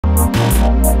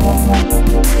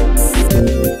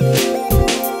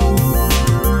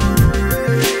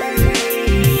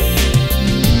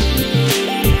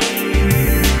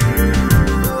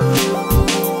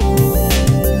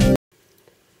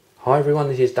everyone,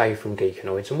 this is Dave from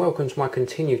Geekanoids and welcome to my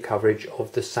continued coverage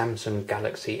of the Samsung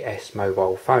Galaxy S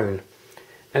mobile phone.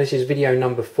 Now this is video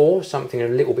number 4, something a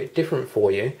little bit different for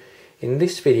you. In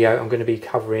this video I'm going to be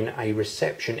covering a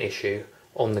reception issue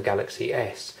on the Galaxy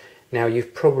S. Now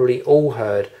you've probably all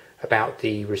heard about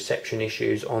the reception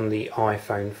issues on the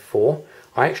iPhone 4.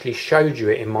 I actually showed you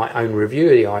it in my own review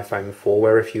of the iPhone 4,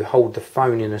 where if you hold the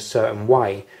phone in a certain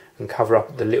way and cover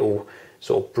up the little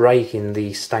sort of break in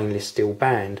the stainless steel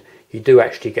band, you do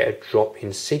actually get a drop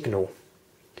in signal.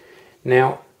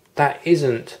 Now that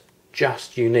isn't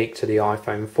just unique to the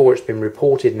iPhone 4, it's been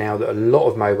reported now that a lot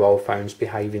of mobile phones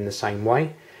behave in the same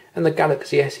way, and the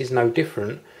Galaxy S is no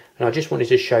different. And I just wanted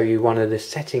to show you one of the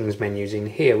settings menus in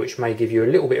here, which may give you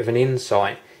a little bit of an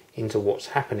insight into what's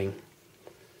happening.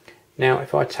 Now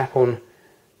if I tap on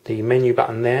the menu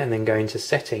button there and then go into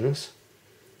settings,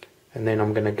 and then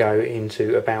I'm going to go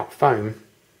into about phone,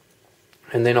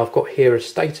 and then I've got here a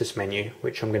status menu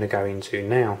which I'm going to go into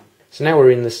now. So now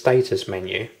we're in the status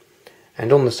menu,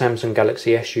 and on the Samsung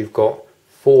Galaxy S you've got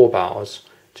 4 bars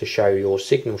to show your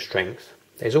signal strength.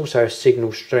 There's also a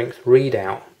signal strength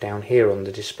readout down here on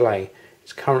the display.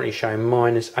 It's currently showing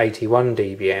 -81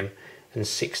 dBm and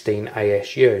 16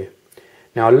 ASU.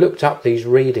 Now I looked up these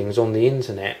readings on the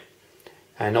internet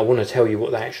and I want to tell you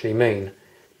what they actually mean.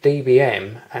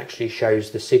 dBm actually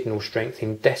shows the signal strength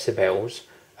in decibels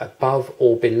above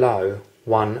or below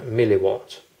 1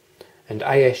 milliwatt, and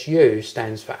ASU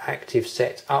stands for active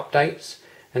set updates,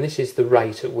 and this is the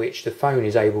rate at which the phone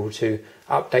is able to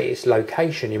update its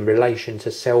location in relation to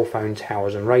cell phone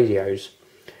towers and radios.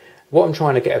 What I'm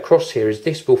trying to get across here is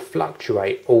this will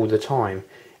fluctuate all the time.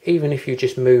 Even if you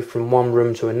just move from one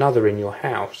room to another in your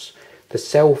house, the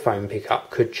cell phone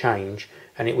pickup could change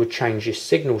and it would change your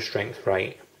signal strength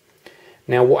rate.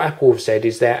 Now what Apple have said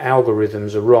is their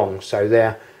algorithms are wrong, so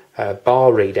their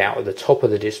bar readout at the top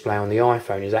of the display on the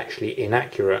iPhone is actually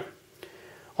inaccurate.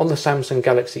 On the Samsung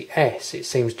Galaxy S it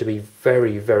seems to be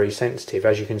very sensitive.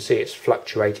 As you can see, it's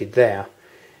fluctuated there.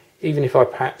 Even if I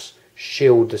perhaps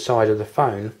shield the side of the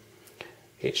phone,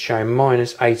 it's showing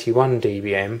 -81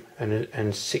 dBm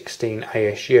and 16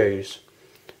 ASUs.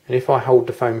 And if I hold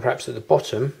the phone perhaps at the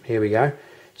bottom, here we go,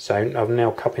 so I'm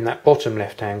now cupping that bottom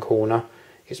left hand corner,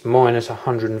 it's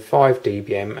 -105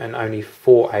 dBm and only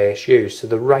 4 ASUs. So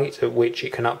the rate at which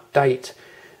it can update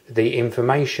the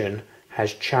information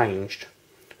has changed.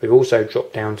 We've also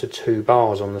dropped down to 2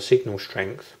 bars on the signal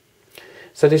strength.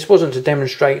 So this wasn't to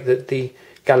demonstrate that the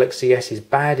Galaxy S is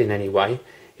bad in any way,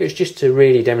 it was just to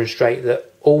really demonstrate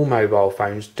that all mobile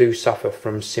phones do suffer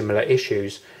from similar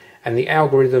issues, and the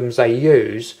algorithms they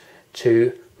use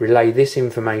to relay this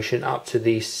information up to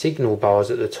the signal bars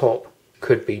at the top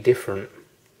could be different.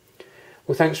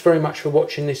 Well, thanks very much for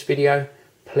watching this video.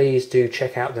 Please do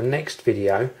check out the next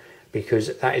video, because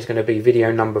that is going to be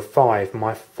video number 5,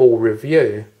 my full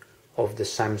review of the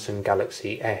Samsung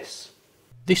Galaxy S.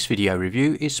 This video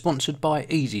review is sponsored by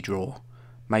EasyDraw,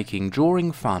 making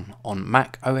drawing fun on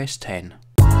Mac OS X.